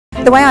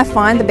The way I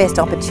find the best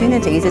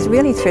opportunities is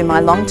really through my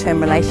long-term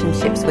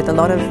relationships with a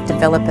lot of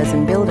developers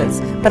and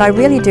builders. But I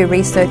really do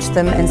research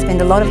them and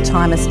spend a lot of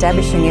time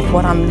establishing if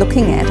what I'm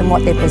looking at and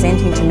what they're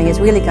presenting to me is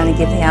really going to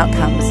give the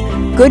outcomes.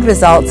 Good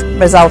results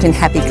result in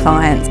happy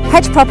clients.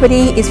 Hatch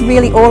Property is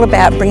really all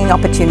about bringing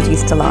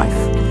opportunities to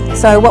life.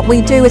 So what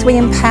we do is we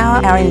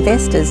empower our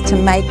investors to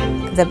make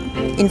the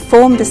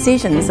informed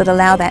decisions that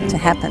allow that to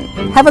happen.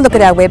 Have a look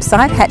at our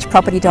website,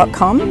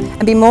 hatchproperty.com,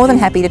 and be more than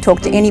happy to talk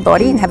to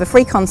anybody and have a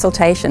free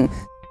consultation.